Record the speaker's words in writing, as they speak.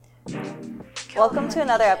Welcome to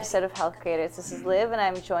another episode of Health Creators. This is Liv, and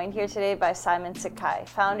I'm joined here today by Simon Sakhai,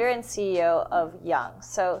 founder and CEO of Young.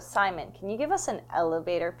 So, Simon, can you give us an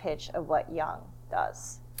elevator pitch of what Young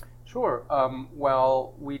does? Sure.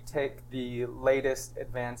 Well, we take the latest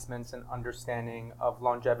advancements in understanding of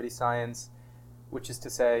longevity science, which is to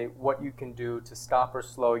say what you can do to stop or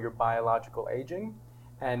slow your biological aging,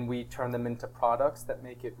 and we turn them into products that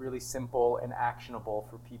make it really simple and actionable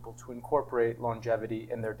for people to incorporate longevity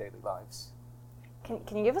in their daily lives.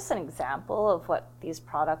 Can you give us an example of what these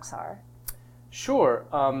products are? Sure.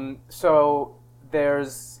 So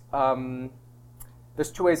there's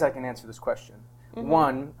two ways I can answer this question. Mm-hmm.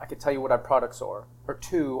 One, I could tell you what our products are. Or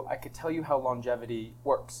two, I could tell you how longevity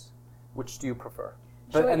works. Which do you prefer?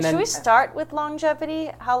 Should we start with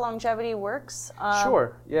longevity, how longevity works?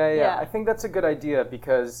 Sure. Yeah. I think that's a good idea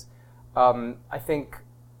because I think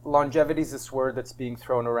longevity is this word that's being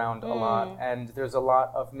thrown around a lot, and there's a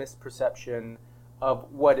lot of misperception of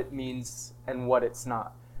what it means and what it's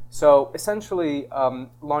not. So essentially,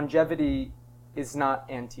 longevity is not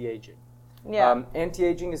anti-aging. Yeah.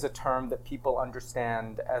 Anti-aging is a term that people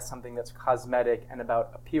understand as something that's cosmetic and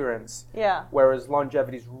about appearance. Yeah. Whereas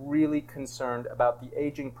longevity is really concerned about the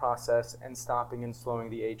aging process and stopping and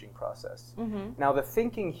slowing the aging process. Mm-hmm. Now the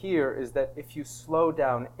thinking here is that if you slow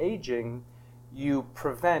down aging, you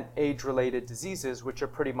prevent age-related diseases, which are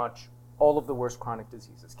pretty much all of the worst chronic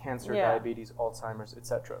diseases: cancer, diabetes, Alzheimer's,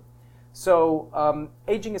 etc. So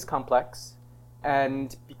aging is complex,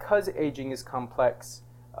 and because aging is complex,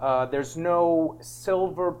 there's no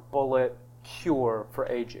silver bullet cure for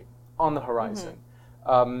aging on the horizon.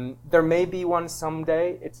 Mm-hmm. There may be one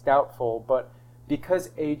someday, it's doubtful, but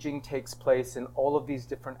because aging takes place in all of these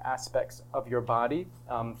different aspects of your body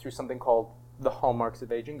through something called the hallmarks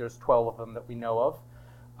of aging, there's 12 of them that we know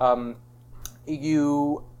of,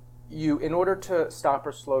 you in order to stop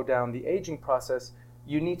or slow down the aging process,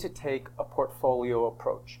 you need to take a portfolio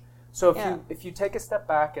approach. So if you take a step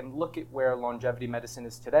back and look at where longevity medicine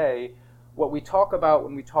is today, what we talk about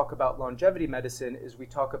when we talk about longevity medicine is we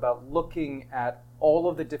talk about looking at all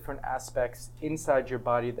of the different aspects inside your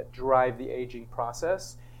body that drive the aging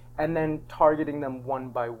process and then targeting them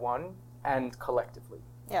one by one and collectively.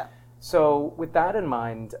 Yeah. So with that in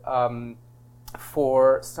mind,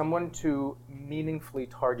 for someone to meaningfully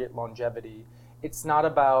target longevity, it's not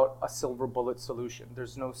about a silver bullet solution.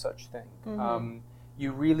 There's no such thing. Mm-hmm.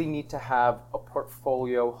 You really need to have a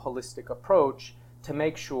portfolio, holistic approach to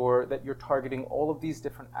make sure that you're targeting all of these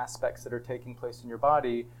different aspects that are taking place in your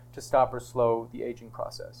body to stop or slow the aging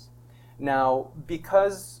process. Now,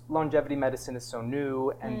 because longevity medicine is so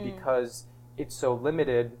new and because it's so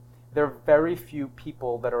limited, there are very few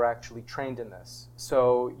people that are actually trained in this.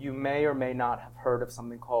 So you may or may not have heard of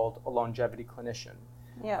something called a longevity clinician.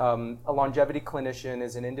 Yeah. A longevity clinician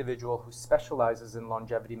is an individual who specializes in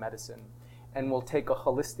longevity medicine and will take a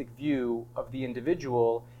holistic view of the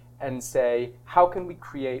individual and say, how can we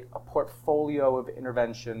create a portfolio of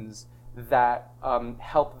interventions that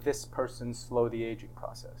help this person slow the aging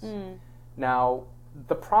process? Now,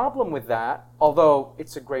 the problem with that, although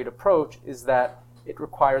it's a great approach, is that it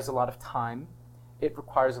requires a lot of time, it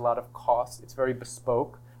requires a lot of cost, it's very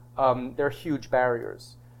bespoke, there are huge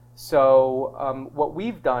barriers. So what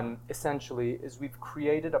we've done essentially is we've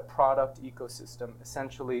created a product ecosystem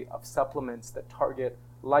essentially of supplements that target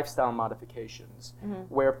lifestyle modifications,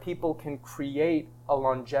 where people can create a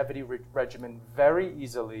longevity regimen very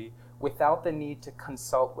easily without the need to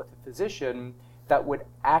consult with a physician that would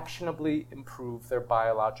actionably improve their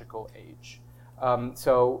biological age.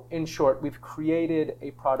 So in short, we've created a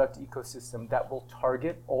product ecosystem that will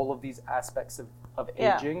target all of these aspects of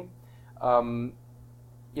aging,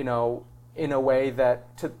 in a way that,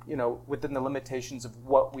 within the limitations of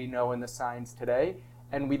what we know in the science today,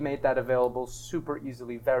 and we made that available super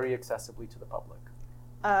easily, very accessibly to the public.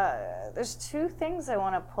 There's two things I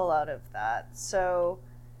want to pull out of that. So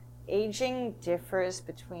aging differs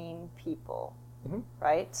between people. Mm-hmm.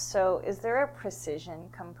 Right? So is there a precision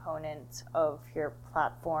component of your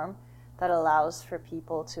platform that allows for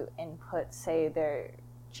people to input, say, their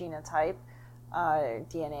genotype,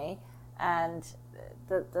 DNA, and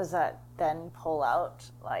does that then pull out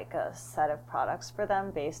like a set of products for them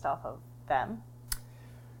based off of them?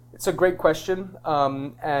 It's a great question.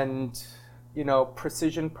 And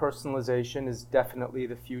precision personalization is definitely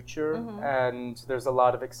the future, and there's a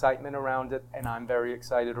lot of excitement around it, and I'm very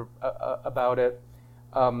excited about it.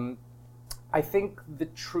 I think the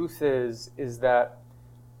truth is that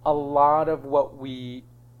a lot of what we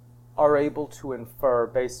are able to infer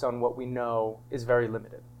based on what we know is very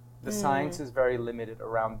limited. The science is very limited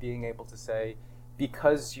around being able to say,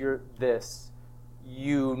 because you're this,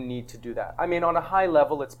 you need to do that. I mean, on a high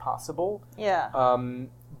level, it's possible. Yeah.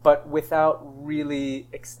 But without really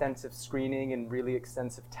extensive screening and really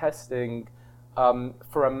extensive testing,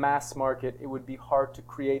 for a mass market, it would be hard to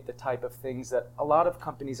create the type of things that a lot of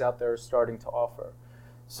companies out there are starting to offer.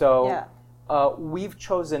 So we've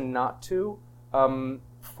chosen not to,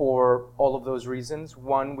 for all of those reasons.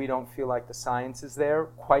 One, we don't feel like the science is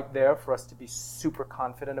quite there for us to be super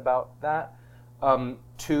confident about that.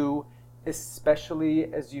 Two,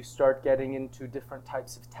 especially as you start getting into different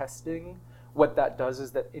types of testing, what that does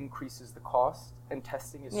is that increases the cost, and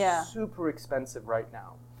testing is super expensive right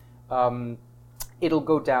now. It'll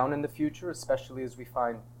go down in the future, especially as we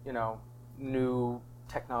find, new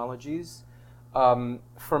technologies.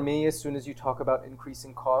 For me, as soon as you talk about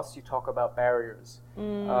increasing costs, you talk about barriers.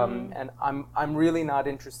 And I'm really not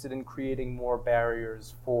interested in creating more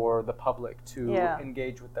barriers for the public to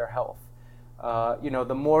engage with their health.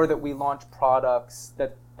 The more that we launch products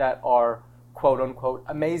that are quote unquote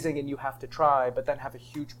amazing and you have to try, but then have a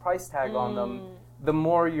huge price tag on them, the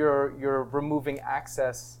more you're removing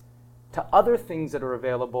access to other things that are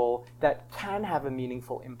available that can have a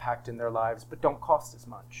meaningful impact in their lives, but don't cost as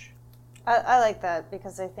much. I like that,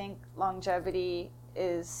 because I think longevity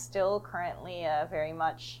is still currently a very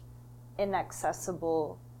much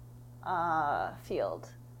inaccessible field.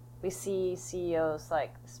 We see CEOs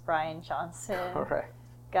like this Brian Johnson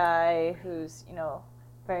guy who's,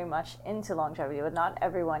 very much into longevity, but not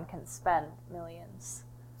everyone can spend millions.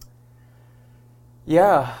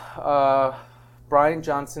 Yeah, Brian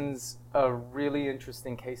Johnson's a really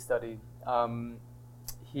interesting case study.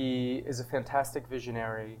 He is a fantastic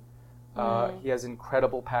visionary. He has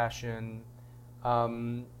incredible passion,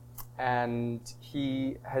 and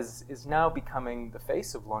he is now becoming the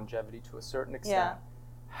face of longevity to a certain extent.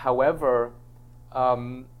 However,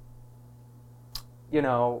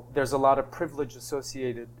 there's a lot of privilege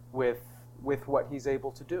associated with what he's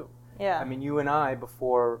able to do. Yeah. I mean, you and I,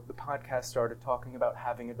 before the podcast started, talking about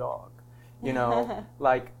having a dog.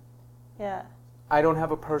 I don't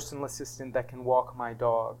have a personal assistant that can walk my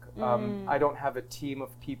dog. I don't have a team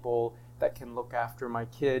of people that can look after my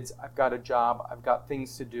kids. I've got a job. I've got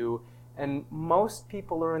things to do. And most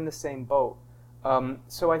people are in the same boat.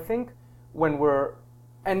 So I think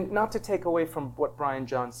and not to take away from what Brian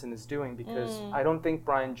Johnson is doing, because I don't think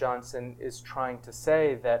Brian Johnson is trying to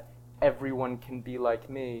say that everyone can be like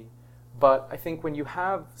me. But I think when you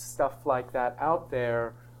have stuff like that out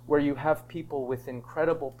there, where you have people with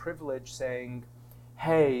incredible privilege saying,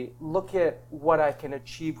 hey, look at what I can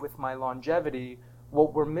achieve with my longevity,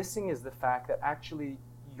 what we're missing is the fact that actually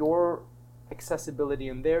your accessibility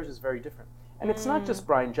and theirs is very different. And it's not just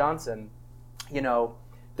Brian Johnson.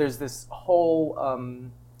 There's this whole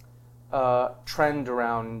trend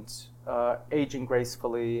around aging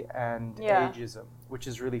gracefully and ageism, which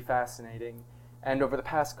is really fascinating. And over the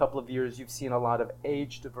past couple of years, you've seen a lot of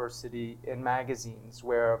age diversity in magazines,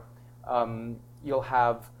 where you'll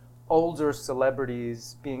have older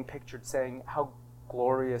celebrities being pictured saying how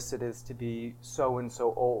glorious it is to be so and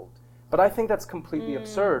so old. But I think that's completely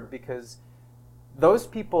absurd, because those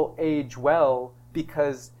people age well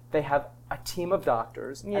because they have a team of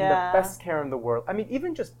doctors and the best care in the world. I mean,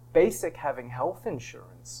 even just basic having health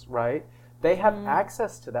insurance, right? They have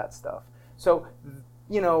access to that stuff. So,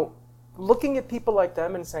 looking at people like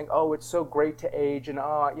them and saying, oh, it's so great to age, and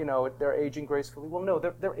they're aging gracefully. Well, no,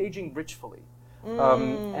 they're aging richfully.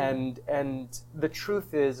 And the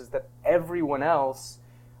truth is that everyone else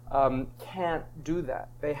can't do that.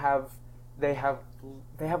 They have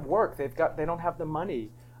work. They don't have the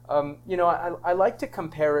money. I like to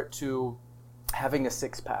compare it to having a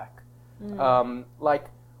six-pack.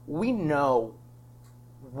 We know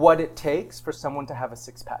what it takes for someone to have a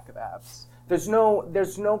six-pack of abs. There's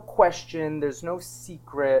no question, there's no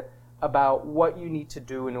secret about what you need to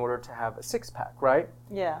do in order to have a six-pack, right?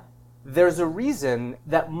 Yeah. There's a reason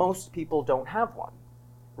that most people don't have one,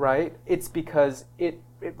 right? It's because it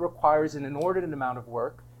requires an inordinate amount of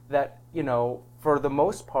work that, for the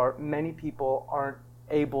most part, many people aren't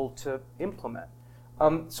able to implement.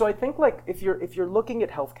 So I think, if you're looking at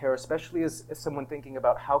healthcare, especially as someone thinking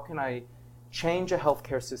about how can I change a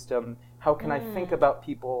healthcare system, how can I think about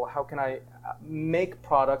people, how can I make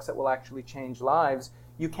products that will actually change lives,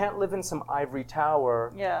 you can't live in some ivory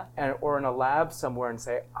tower or in a lab somewhere and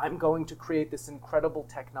say, I'm going to create this incredible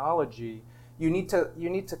technology. You need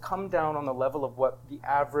to come down on the level of what the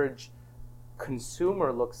average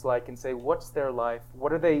consumer looks like and say, what's their life?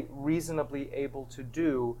 What are they reasonably able to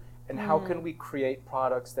do? And how can we create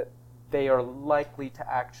products that they are likely to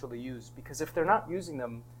actually use? Because if they're not using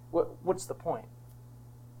them, what's the point?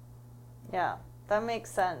 Yeah, that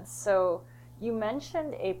makes sense. So You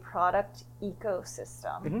mentioned a product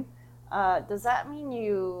ecosystem. Mm-hmm. Does that mean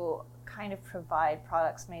you kind of provide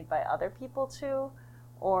products made by other people too?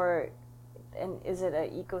 And is it an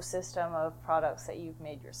ecosystem of products that you've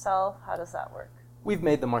made yourself? How does that work? We've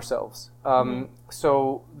made them ourselves.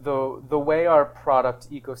 So the way our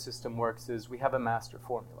product ecosystem works is we have a master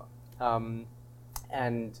formula.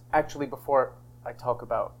 And actually, before I talk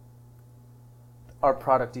about our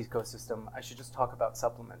product ecosystem, I should just talk about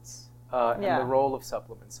supplements and the role of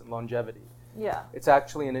supplements in longevity. Yeah. It's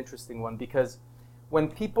actually an interesting one because when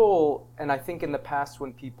people, and I think in the past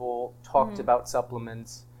when people talked about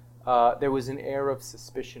supplements, there was an air of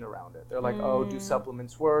suspicion around it. They're like, oh, do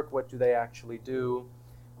supplements work? What do they actually do?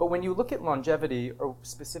 But when you look at longevity, or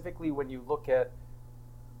specifically when you look at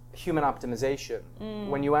human optimization,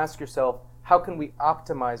 when you ask yourself, how can we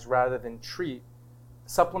optimize rather than treat,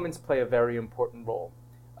 supplements play a very important role.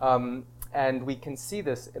 And we can see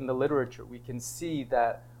this in the literature. We can see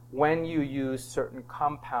that when you use certain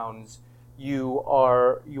compounds, you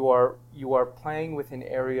are playing with an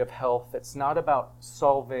area of health that's not about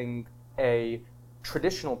solving a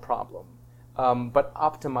traditional problem, but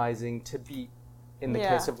optimizing to beat, in the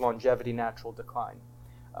case of longevity, natural decline.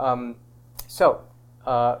 So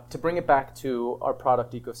to bring it back to our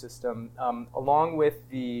product ecosystem, along with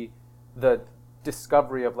the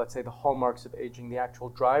discovery of, let's say, the hallmarks of aging, the actual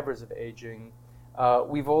drivers of aging,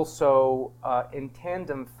 we've also, in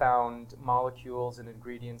tandem, found molecules and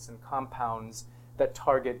ingredients and compounds that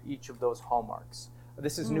target each of those hallmarks.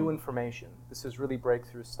 This is new information. This is really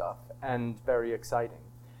breakthrough stuff and very exciting.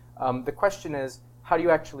 The question is, how do you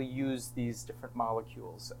actually use these different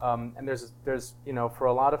molecules? And there's for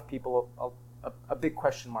a lot of people a big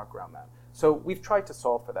question mark around that. So we've tried to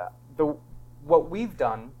solve for that. What we've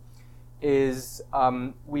done is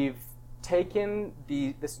we've taken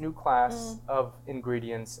this new class of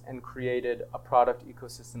ingredients and created a product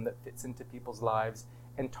ecosystem that fits into people's lives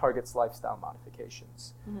and targets lifestyle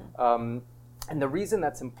modifications. And the reason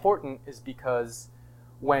that's important is because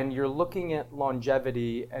when you're looking at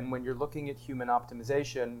longevity and when you're looking at human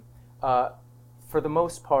optimization, for the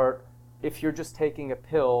most part, if you're just taking a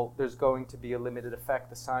pill, there's going to be a limited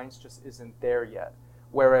effect. The science just isn't there yet.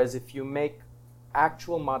 Whereas if you make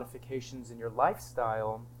actual modifications in your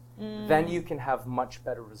lifestyle, then you can have much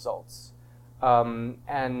better results. And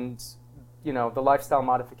the lifestyle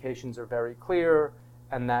modifications are very clear,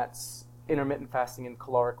 and that's intermittent fasting and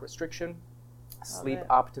caloric restriction, sleep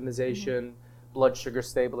optimization, blood sugar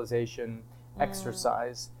stabilization,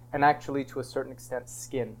 exercise, and actually to a certain extent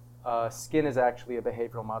skin. Skin is actually a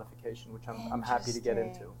behavioral modification, which I'm happy to get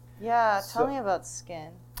into. Yeah, tell me about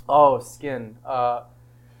skin. Oh, skin.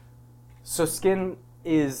 So skin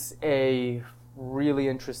is a really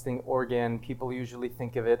interesting organ. People usually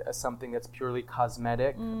think of it as something that's purely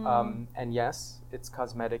cosmetic. And yes, it's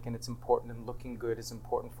cosmetic and it's important, and looking good is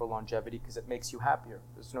important for longevity because it makes you happier.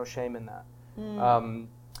 There's no shame in that.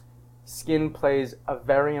 Skin plays a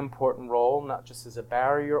very important role, not just as a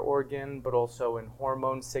barrier organ, but also in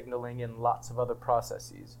hormone signaling and lots of other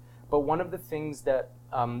processes. But one of the things that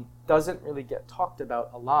doesn't really get talked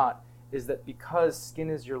about a lot is that because skin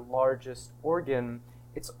is your largest organ,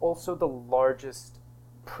 it's also the largest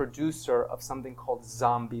producer of something called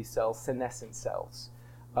zombie cells, senescent cells.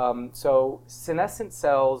 So senescent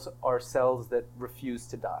cells are cells that refuse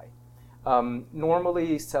to die.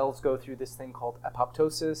 Normally, cells go through this thing called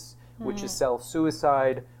apoptosis, which is cell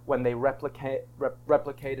suicide. When they replicate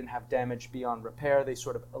and have damage beyond repair, they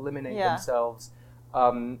sort of eliminate themselves.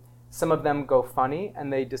 Some of them go funny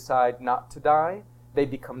and they decide not to die. They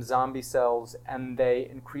become zombie cells and they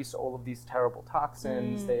increase all of these terrible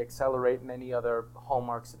toxins. They accelerate many other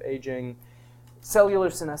hallmarks of aging. Cellular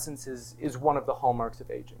senescence is one of the hallmarks of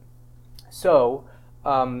aging. So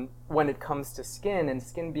when it comes to skin, and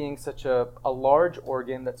skin being such a large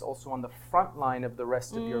organ that's also on the front line of the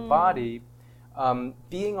rest of your body,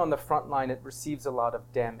 being on the front line, it receives a lot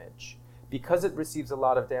of damage. Because it receives a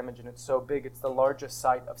lot of damage and it's so big, it's the largest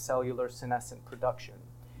site of cellular senescent production.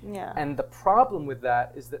 Yeah. And the problem with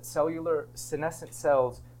that is that cellular senescent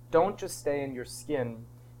cells don't just stay in your skin,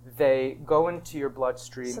 they go into your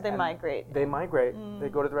bloodstream. So they migrate. They migrate. They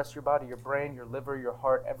go to the rest of your body, your brain, your liver, your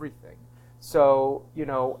heart, everything. So,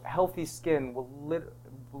 healthy skin will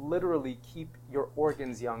literally keep your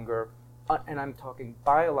organs younger, and I'm talking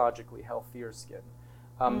biologically healthier skin.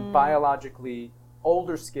 Biologically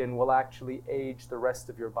older skin will actually age the rest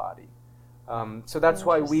of your body. So that's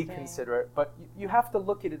why we consider it, but you have to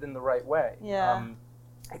look at it in the right way. Yeah.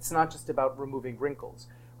 It's not just about removing wrinkles.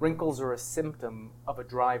 Wrinkles are a symptom of a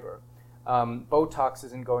driver. Botox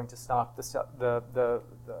isn't going to stop the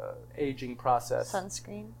aging process.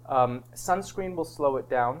 Sunscreen? Sunscreen will slow it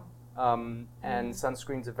down, and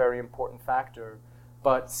sunscreen's a very important factor.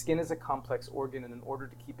 But skin is a complex organ, and in order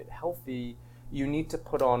to keep it healthy, you need to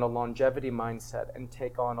put on a longevity mindset and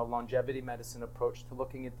take on a longevity medicine approach to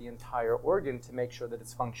looking at the entire organ to make sure that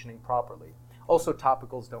it's functioning properly. Also,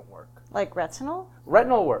 topicals don't work. Like retinol?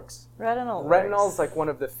 Retinol works. Retinol is like one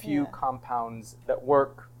of the few compounds that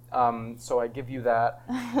work, so I give you that.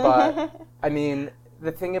 But, I mean,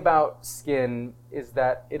 the thing about skin is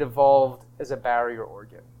that it evolved as a barrier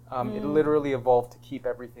organ. It literally evolved to keep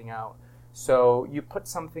everything out. So you put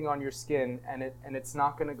something on your skin, and it's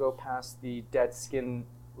not going to go past the dead skin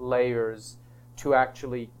layers to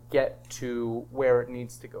actually get to where it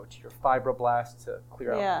needs to go, to your fibroblasts, to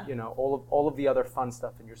clear out, you know, all of the other fun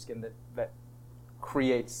stuff in your skin that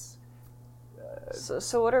creates.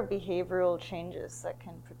 So what are behavioral changes that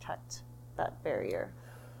can protect that barrier?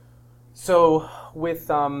 So with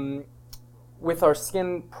our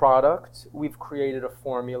skin product, we've created a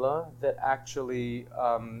formula that actually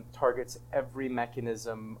targets every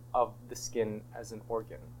mechanism of the skin as an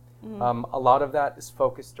organ. A lot of that is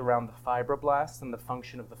focused around the fibroblasts and the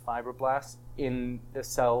function of the fibroblasts in the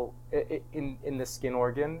cell, in the skin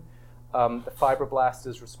organ. The fibroblast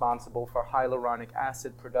is responsible for hyaluronic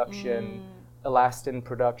acid production, elastin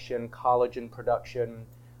production, collagen production,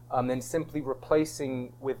 and simply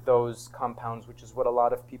replacing with those compounds, which is what a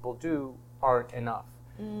lot of people do, aren't enough.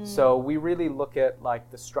 So we really look at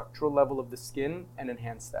like the structural level of the skin and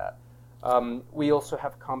enhance that. We also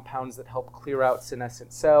have compounds that help clear out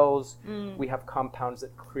senescent cells. We have compounds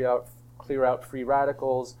that clear out free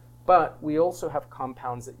radicals, but we also have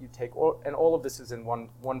compounds that you take, and all of this is in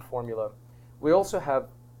one formula. We also have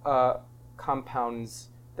compounds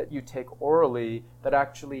that you take orally that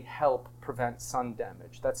actually help prevent sun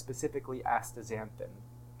damage. That's specifically astaxanthin.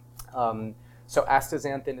 So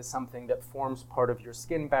astaxanthin is something that forms part of your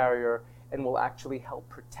skin barrier and will actually help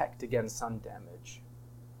protect against sun damage.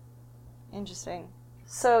 Interesting.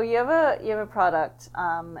 So you have a product,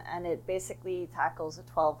 and it basically tackles the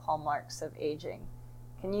 12 hallmarks of aging.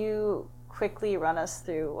 Can you quickly run us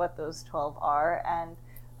through what those 12 are, and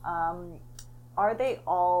are they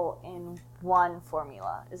all in one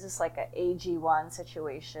formula? Is this like an AG1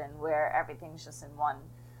 situation where everything's just in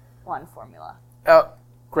one formula?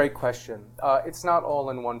 Great question. It's not all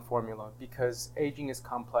in one formula because aging is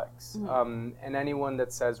complex, and anyone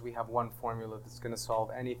that says we have one formula that's going to solve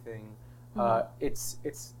anything, it's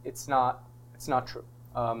not true.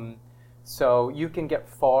 So you can get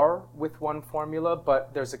far with one formula,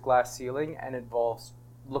 but there's a glass ceiling, and it involves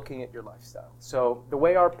looking at your lifestyle. So the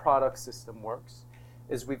way our product system works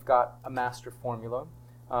is we've got a master formula,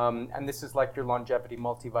 and this is like your longevity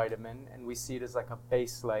multivitamin, and we see it as like a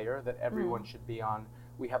base layer that everyone should be on.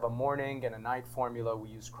 We have a morning and a night formula. We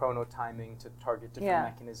use chrono timing to target different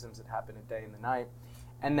mechanisms that happen at day and the night.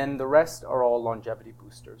 And then the rest are all longevity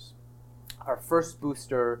boosters. Our first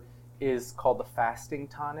booster is called the fasting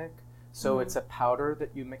tonic. So it's a powder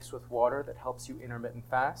that you mix with water that helps you intermittent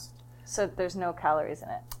fast. So there's no calories in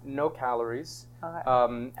it? No calories. Okay.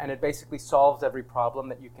 And it basically solves every problem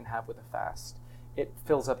that you can have with a fast. It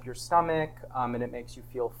fills up your stomach, and it makes you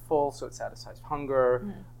feel full, so it satisfies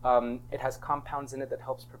hunger. It has compounds in it that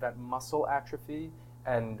helps prevent muscle atrophy,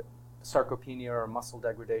 and sarcopenia or muscle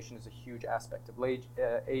degradation is a huge aspect of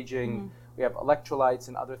aging. We have electrolytes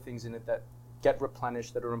and other things in it that get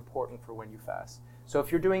replenished that are important for when you fast. So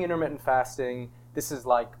if you're doing intermittent fasting, this is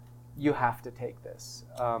like, you have to take this.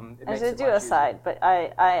 I should do a side, but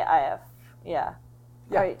I have,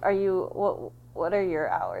 Are you, what are your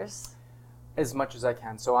hours? As much as I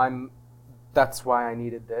can. So that's why I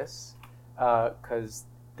needed this, because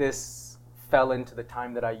this fell into the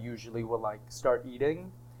time that I usually will like start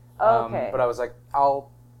eating. Okay. But I was like,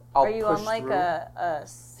 I'll Are you push on like through. a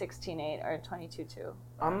 16/8 or 22/2?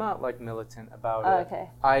 I'm not like militant about it. Okay.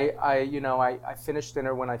 I finish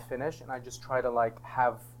dinner when I finish, and I just try to like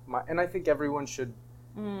have my, and I think everyone should,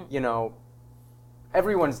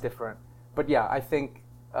 everyone's different. But yeah, I think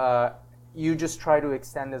you just try to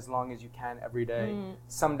extend as long as you can every day.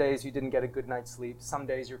 Some days you didn't get a good night's sleep. Some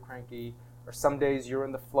days you're cranky, or some days you're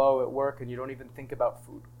in the flow at work and you don't even think about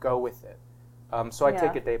food. Go with it. So I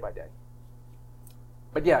take it day by day.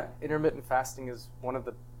 But yeah, intermittent fasting is one of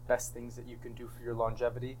the best things that you can do for your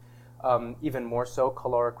longevity. Even more so,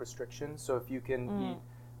 caloric restriction. So if you can eat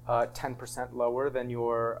 10% lower than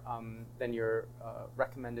your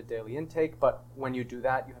recommended daily intake, but when you do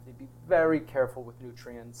that, you have to be very careful with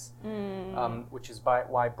nutrients, which is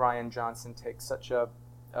why Brian Johnson takes such a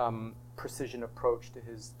precision approach to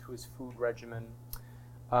his food regimen.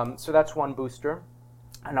 So that's one booster.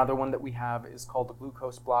 Another one that we have is called the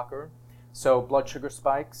glucose blocker. So blood sugar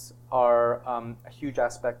spikes are a huge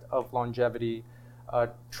aspect of longevity.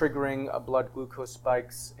 Triggering a blood glucose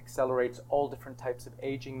spikes accelerates all different types of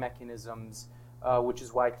aging mechanisms, which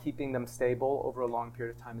is why keeping them stable over a long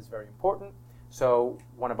period of time is very important. So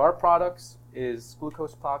one of our products is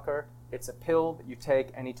glucose blocker. It's a pill that you take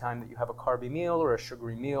anytime that you have a carby meal or a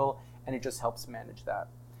sugary meal, and it just helps manage that.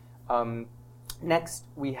 Next,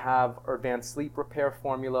 we have our advanced sleep repair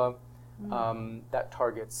formula that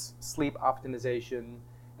targets sleep optimization.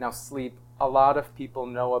 Now, sleep, a lot of people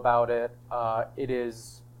know about it. It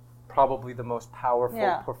is probably the most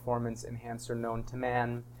powerful performance enhancer known to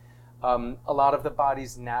man. A lot of the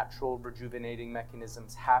body's natural rejuvenating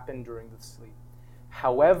mechanisms happen during the sleep.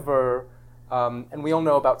 However, and we all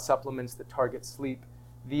know about supplements that target sleep,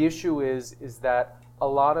 the issue is that a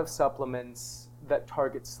lot of supplements that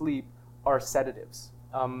target sleep are sedatives.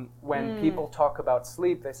 When people talk about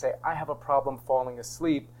sleep, they say, I have a problem falling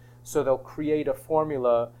asleep, so they'll create a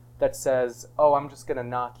formula that says, oh, I'm just going to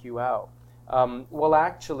knock you out. Well,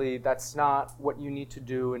 actually, that's not what you need to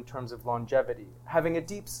do in terms of longevity. Having a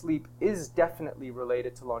deep sleep is definitely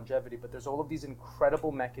related to longevity, but there's all of these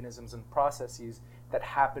incredible mechanisms and processes that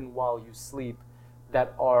happen while you sleep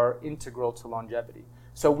that are integral to longevity.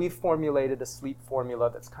 So we've formulated a sleep formula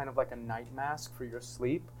that's kind of like a night mask for your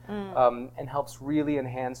sleep, and helps really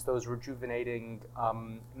enhance those rejuvenating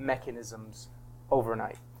mechanisms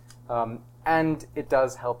overnight. And it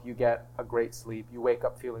does help you get a great sleep. You wake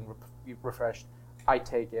up feeling refreshed. I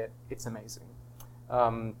take it. It's amazing.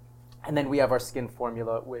 And then we have our skin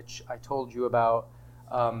formula, which I told you about.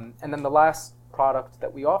 And then the last product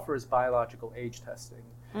that we offer is biological age testing.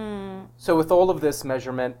 So with all of this,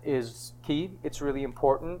 measurement is key. It's really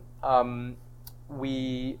important.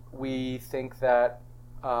 We think that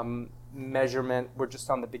measurement, we're just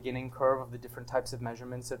on the beginning curve of the different types of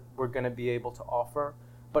measurements that we're going to be able to offer.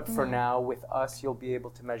 But for now, with us, you'll be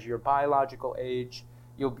able to measure your biological age,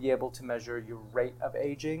 you'll be able to measure your rate of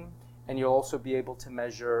aging, and you'll also be able to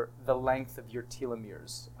measure the length of your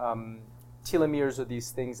telomeres. Telomeres are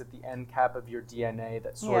these things at the end cap of your DNA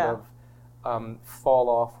that sort of fall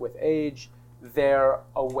off with age. They're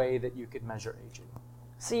a way that you could measure aging.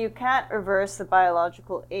 So you can't reverse the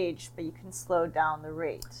biological age, but you can slow down the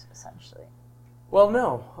rate, essentially. Well,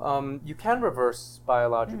 no. You can reverse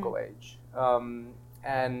biological age.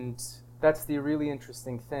 And that's the really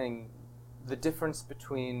interesting thing. The difference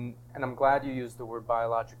between, and I'm glad you used the word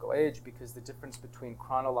biological age, because the difference between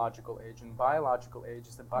chronological age and biological age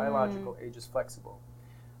is that biological age is flexible.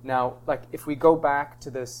 Now, like if we go back to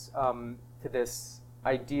this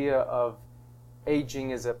idea of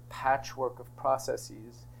aging as a patchwork of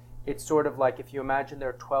processes, it's sort of like if you imagine there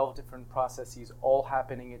are 12 different processes all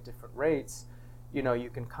happening at different rates, you know, you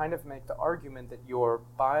can kind of make the argument that your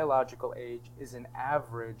biological age is an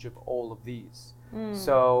average of all of these.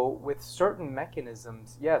 So with certain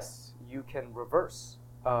mechanisms, yes, you can reverse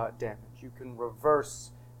damage. You can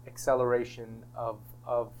reverse acceleration of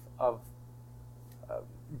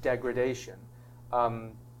degradation.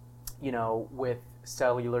 You know, with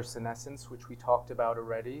cellular senescence, which we talked about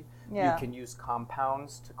already, you can use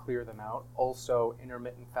compounds to clear them out. Also,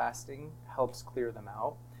 intermittent fasting helps clear them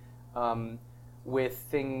out. With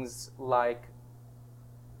things like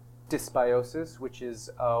dysbiosis, which is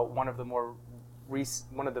one of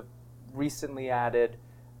the recently added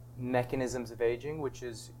mechanisms of aging, which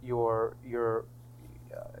is your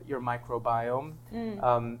microbiome.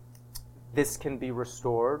 This can be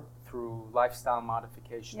restored through lifestyle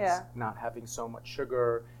modifications, not having so much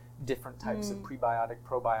sugar, different types of prebiotic,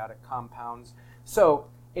 probiotic compounds. So,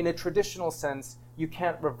 in a traditional sense, you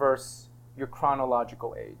can't reverse your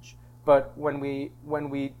chronological age. But when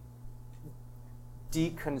we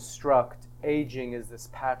deconstruct aging as this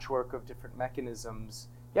patchwork of different mechanisms,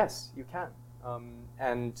 yes, you can.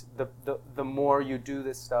 And the more you do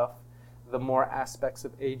this stuff, the more aspects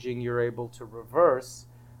of aging you're able to reverse.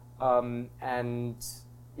 And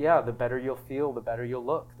yeah, the better you'll feel, the better you'll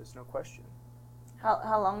look. There's no question.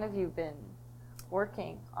 How long have you been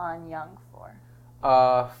working on Young for?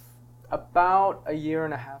 About a year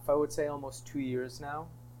and a half, I would say, almost 2 years now.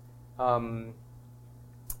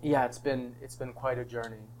 Yeah, it's been quite a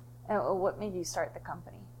journey. And what made you start the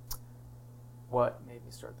company? What made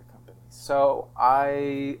me start the company? So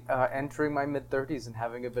I, entering my mid-30s and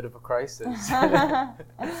having a bit of a crisis,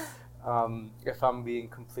 if I'm being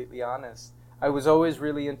completely honest. I was always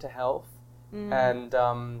really into health, and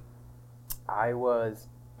I was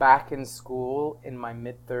back in school in my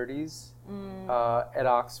mid-30s at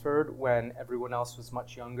Oxford when everyone else was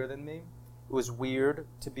much younger than me. was weird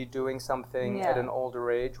to be doing something at an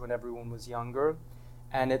older age when everyone was younger,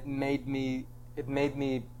 and it made me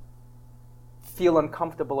feel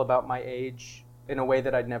uncomfortable about my age in a way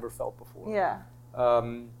that I'd never felt before. Yeah.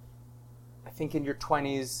 I think in your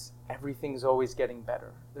 20s, everything's always getting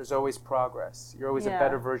better. There's always progress. You're always a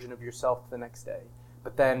better version of yourself the next day.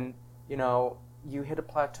 But then, you hit a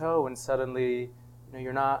plateau and suddenly,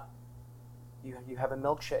 you're not, you have a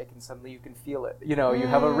milkshake and suddenly you can feel it. You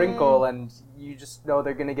have a wrinkle and you just know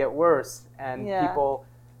they're going to get worse. And people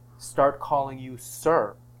start calling you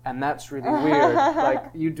sir. And that's really weird. Like,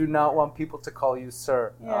 you do not want people to call you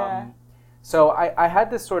sir. Yeah. So I had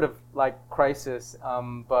this sort of like crisis,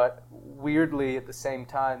 but weirdly at the same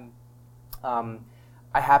time,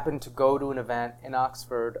 I happened to go to an event in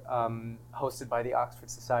Oxford, hosted by the Oxford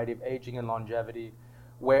Society of Aging and Longevity,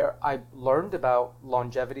 where I learned about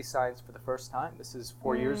longevity science for the first time. This is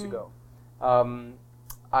 4 years ago.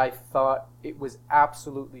 I thought it was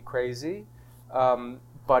absolutely crazy,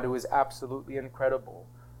 but it was absolutely incredible.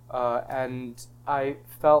 And I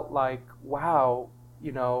felt like, wow,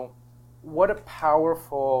 what a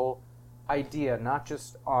powerful idea, not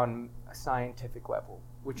just on a scientific level,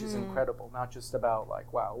 which is incredible, not just about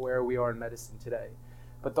like, wow, where we are in medicine today,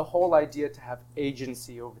 but the whole idea to have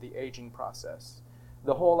agency over the aging process,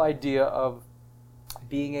 the whole idea of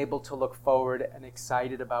being able to look forward and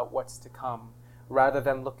excited about what's to come, rather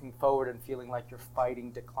than looking forward and feeling like you're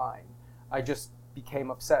fighting decline. I just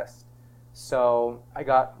became obsessed. So I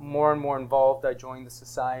got more and more involved. I joined the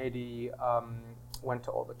society, went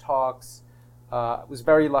to all the talks. Was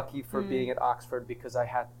very lucky for being at Oxford because I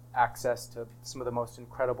had access to some of the most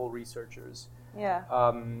incredible researchers. Yeah.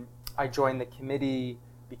 I joined the committee,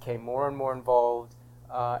 became more and more involved,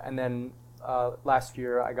 and then last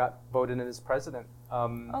year I got voted in as president.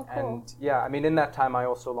 Cool. And yeah, I mean, in that time I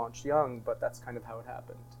also launched Young, but that's kind of how it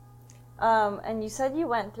happened. And you said you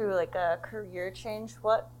went through like a career change.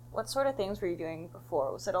 What sort of things were you doing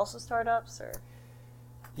before? Was it also startups or?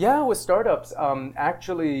 Yeah, with startups.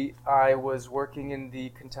 Actually, I was working in the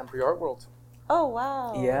contemporary art world. Oh,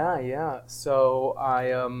 wow. Yeah. So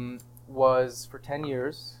I was, for 10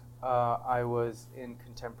 years, I was in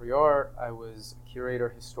contemporary art. I was a curator,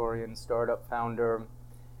 historian, startup founder.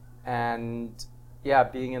 And yeah,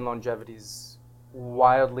 being in longevity is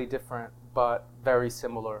wildly different, but very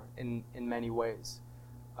similar in many ways.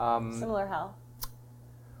 Similar how?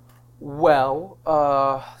 Well,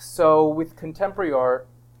 so with contemporary art's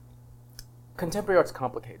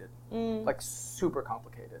complicated, like super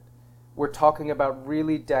complicated. We're talking about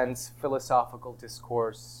really dense philosophical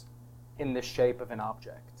discourse in the shape of an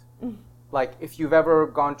object. Like if you've ever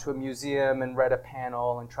gone to a museum and read a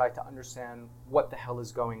panel and tried to understand what the hell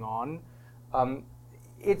is going on,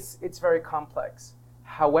 it's very complex.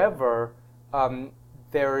 However,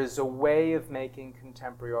 there is a way of making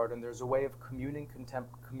contemporary art, and there's a way of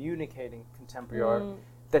communicating contemporary art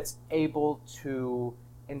that's able to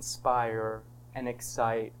inspire and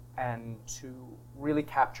excite and to really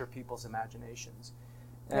capture people's imaginations.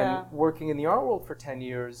 And working in the art world for 10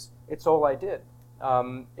 years, it's all I did.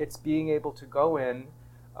 It's being able to go in,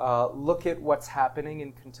 look at what's happening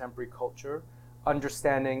in contemporary culture,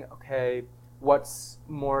 understanding, okay, what's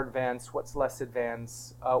more advanced, what's less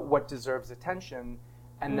advanced, what deserves attention,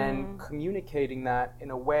 and then communicating that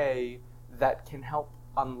in a way that can help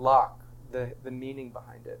unlock the meaning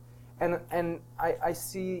behind it. And I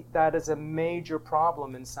see that as a major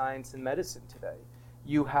problem in science and medicine today.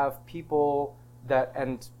 You have people that,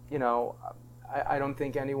 and I don't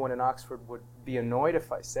think anyone in Oxford would be annoyed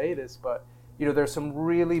if I say this, but there's some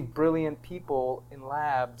really brilliant people in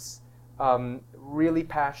labs, really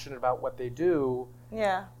passionate about what they do.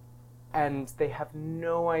 Yeah. And they have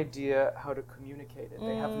no idea how to communicate it.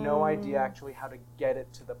 They have no idea actually how to get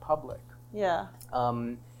it to the public. Yeah.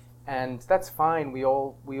 And that's fine. We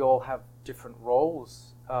all have different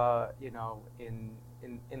roles,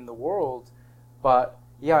 in the world. But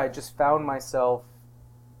yeah, I just found myself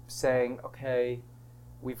saying, okay,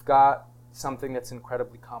 we've got something that's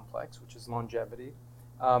incredibly complex, which is longevity,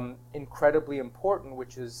 incredibly important,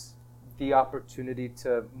 which is the opportunity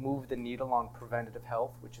to move the needle on preventative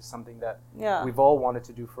health, which is something that we've all wanted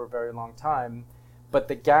to do for a very long time. But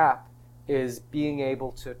the gap is being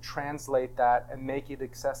able to translate that and make it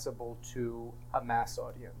accessible to a mass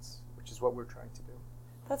audience, which is what we're trying to do.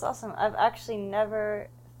 That's awesome. I've actually never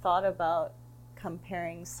thought about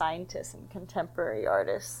comparing scientists and contemporary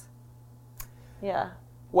artists. Yeah.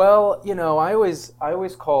 Well, I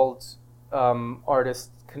always called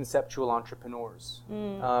artists conceptual entrepreneurs,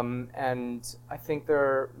 and I think there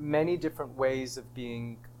are many different ways of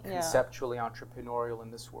being conceptually entrepreneurial in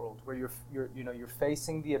this world, where you're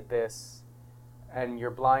facing the abyss and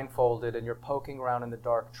you're blindfolded and you're poking around in the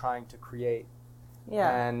dark trying to create.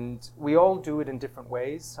 Yeah. And we all do it in different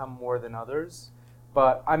ways, some more than others,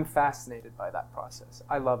 but I'm fascinated by that process.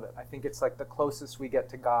 I love it. I think it's like the closest we get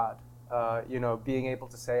to God, being able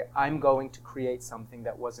to say, I'm going to create something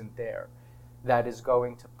that wasn't there, that is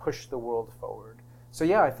going to push the world forward. So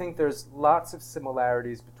yeah, I think there's lots of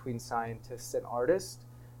similarities between scientists and artists.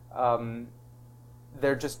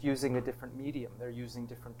 They're just using a different medium. They're using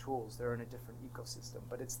different tools. They're in a different ecosystem.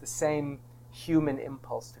 But it's the same human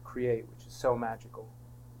impulse to create, which is so magical.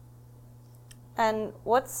 And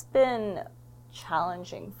what's been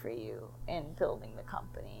challenging for you in building the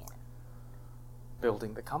company?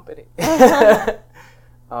 Building the company.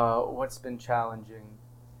 What's been challenging?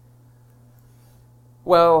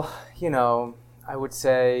 Well, I would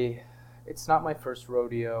say it's not my first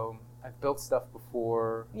rodeo. I've built stuff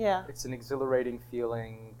before. Yeah. It's an exhilarating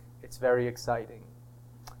feeling. It's very exciting.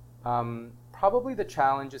 Probably the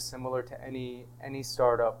challenge is similar to any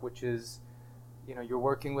startup, which is, you're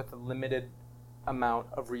working with a limited amount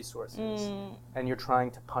of resources and you're trying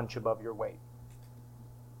to punch above your weight.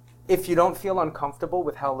 If you don't feel uncomfortable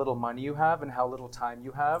with how little money you have and how little time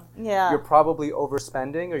you have, you're probably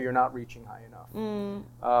overspending or you're not reaching high enough.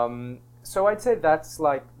 So I'd say that's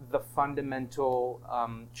like the fundamental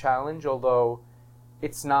challenge, although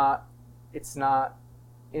it's not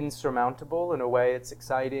insurmountable. In a way, it's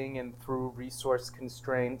exciting, and through resource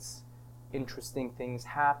constraints, interesting things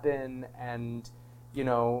happen. And we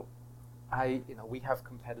have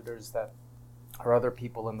competitors that are other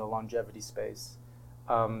people in the longevity space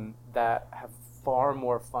that have far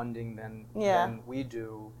more funding than we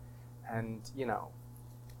do, and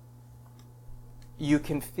you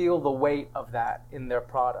can feel the weight of that in their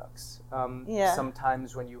products.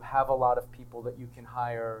 Sometimes when you have a lot of people that you can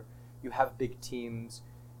hire, you have big teams,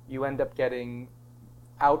 you end up getting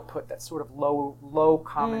output that's sort of low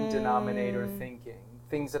common denominator thinking,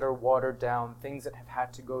 things that are watered down, things that have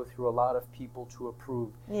had to go through a lot of people to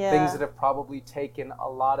approve, things that have probably taken a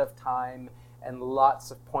lot of time and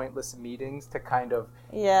lots of pointless meetings to kind of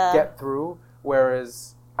get through,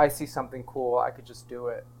 whereas I see something cool, I could just do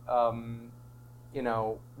it.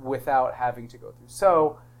 Without having to go through.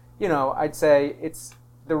 So, I'd say it's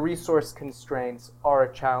the resource constraints are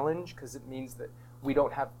a challenge because it means that we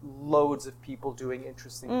don't have loads of people doing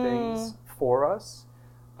interesting things for us.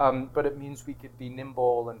 But it means we could be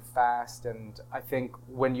nimble and fast. And I think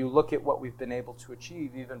when you look at what we've been able to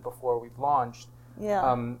achieve, even before we've launched,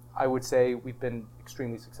 I would say we've been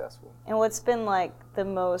extremely successful. And what's been like the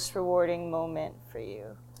most rewarding moment for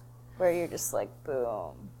you where you're just like,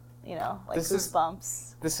 boom? Like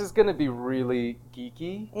goosebumps. This is going to be really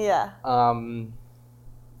geeky. Yeah.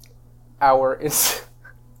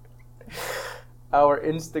 Our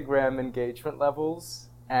Instagram engagement levels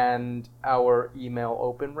and our email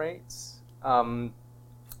open rates.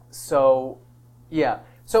 So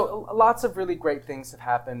lots of really great things have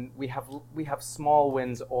happened. We have small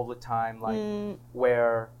wins all the time, like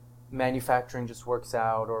where manufacturing just works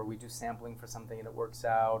out, or we do sampling for something and it works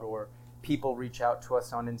out, or people reach out to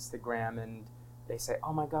us on Instagram and they say,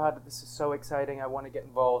 oh my God, this is so exciting, I want to get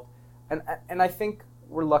involved. And I think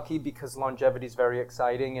we're lucky because longevity is very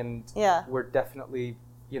exciting, and we're definitely,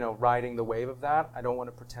 riding the wave of that. I don't want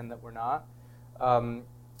to pretend that we're not.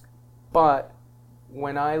 But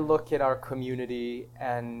when I look at our community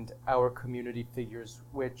and our community figures,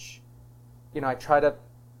 which, I try to,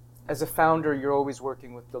 as a founder, you're always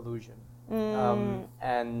working with delusion.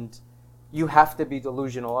 And you have to be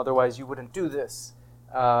delusional, otherwise you wouldn't do this.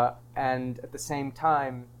 And at the same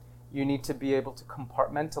time, you need to be able to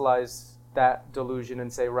compartmentalize that delusion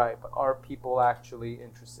and say, right, but are people actually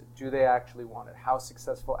interested? Do they actually want it? How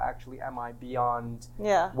successful actually am I beyond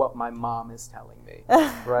what my mom is telling me,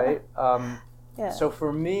 right? So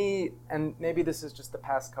for me, and maybe this is just the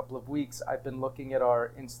past couple of weeks, I've been looking at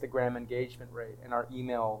our Instagram engagement rate and our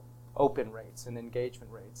email open rates and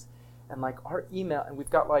engagement rates. And like our email, and we've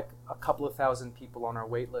got like a couple of thousand people on our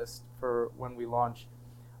wait list for when we launch.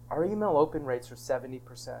 Our email open rates are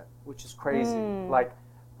 70%, which is crazy. Like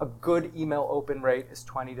a good email open rate is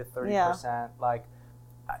 20 to 30%. Like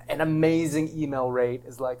an amazing email rate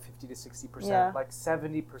is like 50 to 60%, like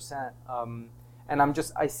 70%. And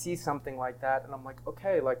I see something like that and I'm like,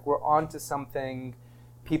 okay, like we're on to something.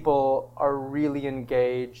 People are really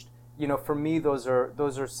engaged. For me, those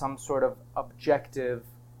are some sort of objective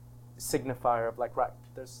signifier of like, right,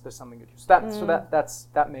 there's something good here. So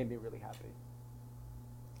that made me really happy.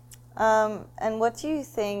 And what do you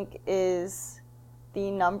think is the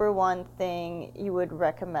number one thing you would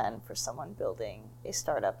recommend for someone building a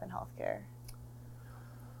startup in healthcare?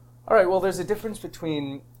 All right, well, there's a difference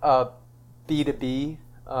between B2B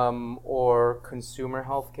or consumer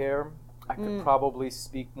healthcare. I could probably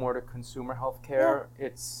speak more to consumer healthcare. Yeah.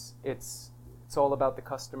 It's all about the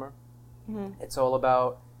customer. Mm-hmm. It's all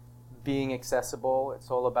about being accessible. It's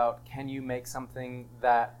all about, can you make something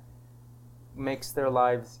that makes their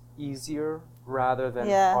lives easier rather than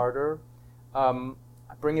harder? I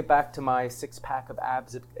bring it back to my 6-pack of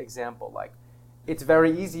abs example. Like, it's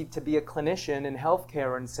very easy to be a clinician in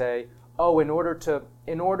healthcare and say, oh, in order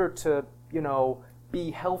to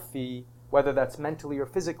be healthy, whether that's mentally or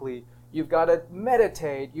physically, you've got to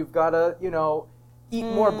meditate, you've got to, eat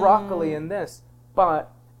more broccoli and this.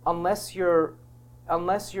 But unless you're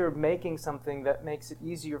making something that makes it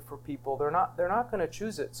easier for people, they're not going to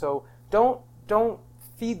choose it. So don't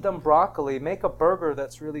feed them broccoli. Make a burger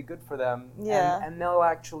that's really good for them, and they'll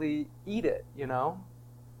actually eat it.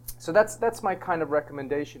 So that's my kind of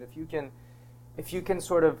recommendation. If you can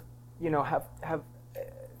sort of have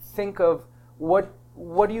think of what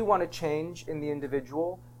do you want to change in the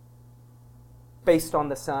individual based on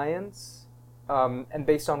the science and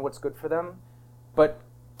based on what's good for them, but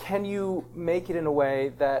can you make it in a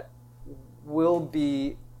way that will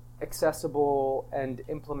be accessible and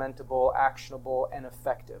implementable, actionable, and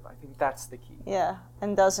effective? I think that's the key. Yeah,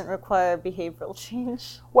 and doesn't require behavioral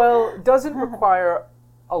change. Well, doesn't require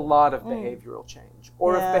a lot of behavioral change.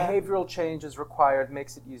 Or if behavioral change is required,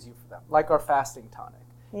 makes it easier for them. Like our fasting tonic.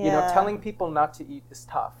 Yeah. Telling people not to eat is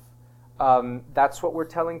tough. That's what we're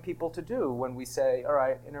telling people to do when we say, all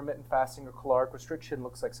right, intermittent fasting or caloric restriction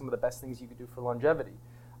looks like some of the best things you could do for longevity.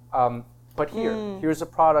 But here's a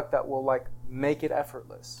product that will make it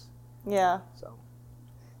effortless. Yeah. So.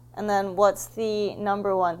 And then what's the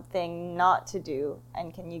number one thing not to do?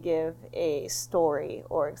 And can you give a story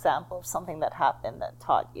or example of something that happened that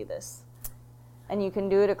taught you this? And you can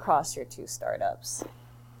do it across your 2 startups.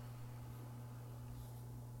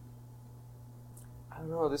 I don't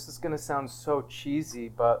know, this is going to sound so cheesy,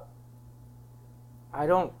 but I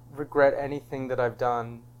don't regret anything that I've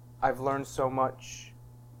done. I've learned so much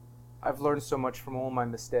from all my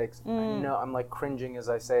mistakes. I know I'm cringing as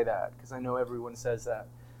I say that because I know everyone says that.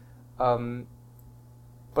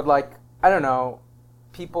 But I don't know,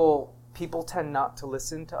 people tend not to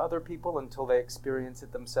listen to other people until they experience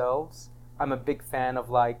it themselves. I'm a big fan of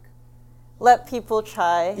let people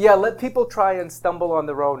try. Yeah, let people try and stumble on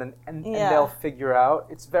their own and they'll figure out.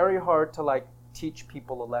 It's very hard to teach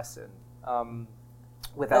people a lesson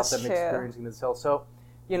without them experiencing themselves. So,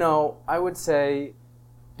 I would say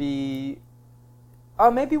maybe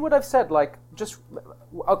what I've said,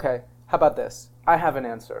 okay, how about this? I have an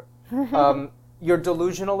answer. You're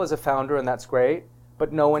delusional as a founder, and that's great,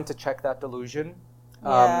 but know when to check that delusion,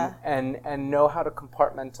 and know how to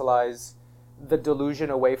compartmentalize the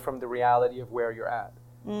delusion away from the reality of where you're at.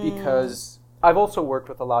 Because I've also worked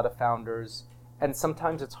with a lot of founders, and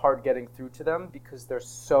sometimes it's hard getting through to them because they're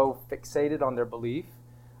so fixated on their belief,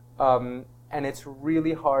 and it's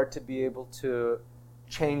really hard to be able to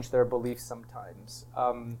change their beliefs sometimes.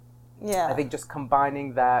 I think just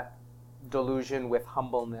combining that delusion with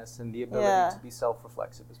humbleness and the ability to be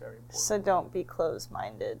self-reflexive is very important. So don't be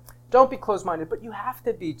closed-minded. Don't be closed-minded, but you have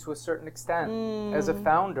to be to a certain extent. As a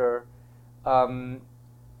founder,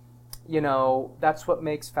 that's what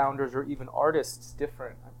makes founders or even artists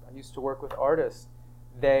different. I used to work with artists.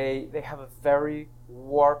 They have a very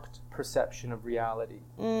warped perception of reality.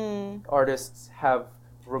 Artists have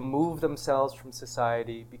removed themselves from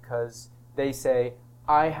society because they say,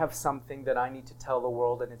 I have something that I need to tell the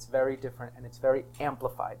world, and it's very different, and it's very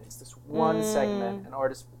amplified. It's this one segment, and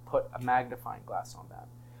artists put a magnifying glass on that.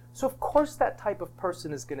 So of course that type of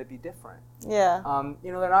person is going to be different. Yeah.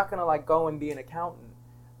 They're not going to go and be an accountant.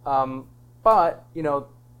 But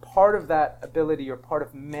part of that ability or part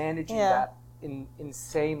of managing that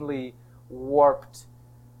insanely warped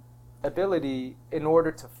ability in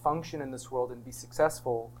order to function in this world and be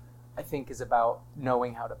successful, I think is about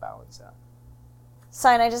knowing how to balance that.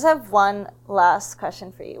 Sakhai, I just have one last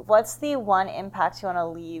question for you. What's the one impact you want to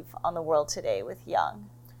leave on the world today with Young?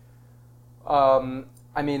 I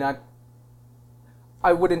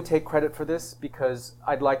wouldn't take credit for this because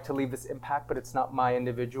I'd like to leave this impact, but it's not my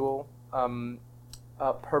individual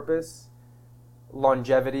purpose.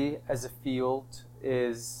 Longevity as a field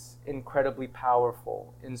is incredibly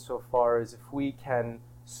powerful insofar as if we can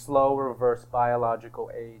slow reverse biological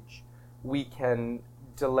age, we can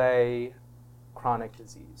delay chronic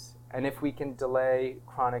disease. And if we can delay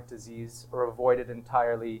chronic disease or avoid it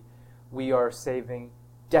entirely, we are saving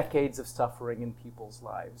decades of suffering in people's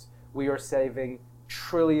lives. We are saving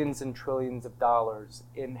trillions and trillions of dollars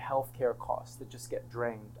in healthcare costs that just get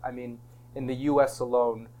drained. In the US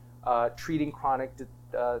alone, treating chronic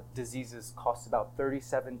diseases costs about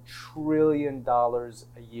 $37 trillion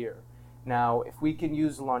a year. Now, if we can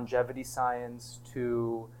use longevity science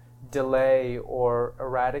to delay or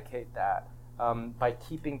eradicate that by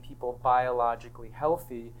keeping people biologically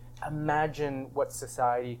healthy, imagine what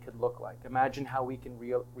society could look like. Imagine how we can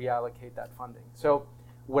reallocate that funding. So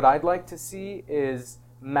what I'd like to see is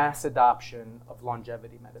mass adoption of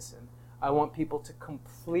longevity medicine. I want people to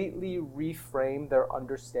completely reframe their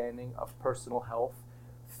understanding of personal health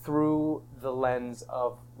through the lens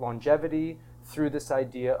of longevity, through this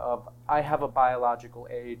idea of I have a biological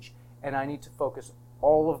age and I need to focus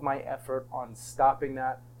all of my effort on stopping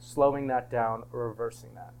that, slowing that down, or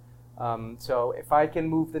reversing that. So if I can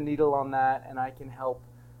move the needle on that and I can help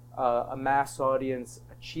a mass audience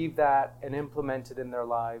achieve that and implement it in their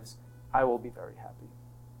lives, I will be very happy.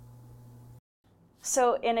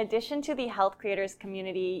 So in addition to the Health Creators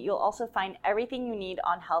community, you'll also find everything you need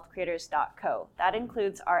on healthcreators.co. That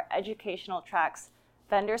includes our educational tracks,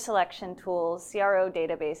 vendor selection tools, CRO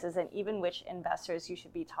databases, and even which investors you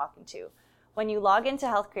should be talking to. When you log into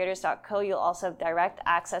healthcreators.co, you'll also have direct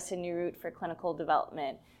access to New Route for clinical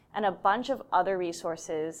development and a bunch of other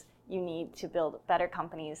resources you need to build better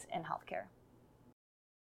companies in healthcare.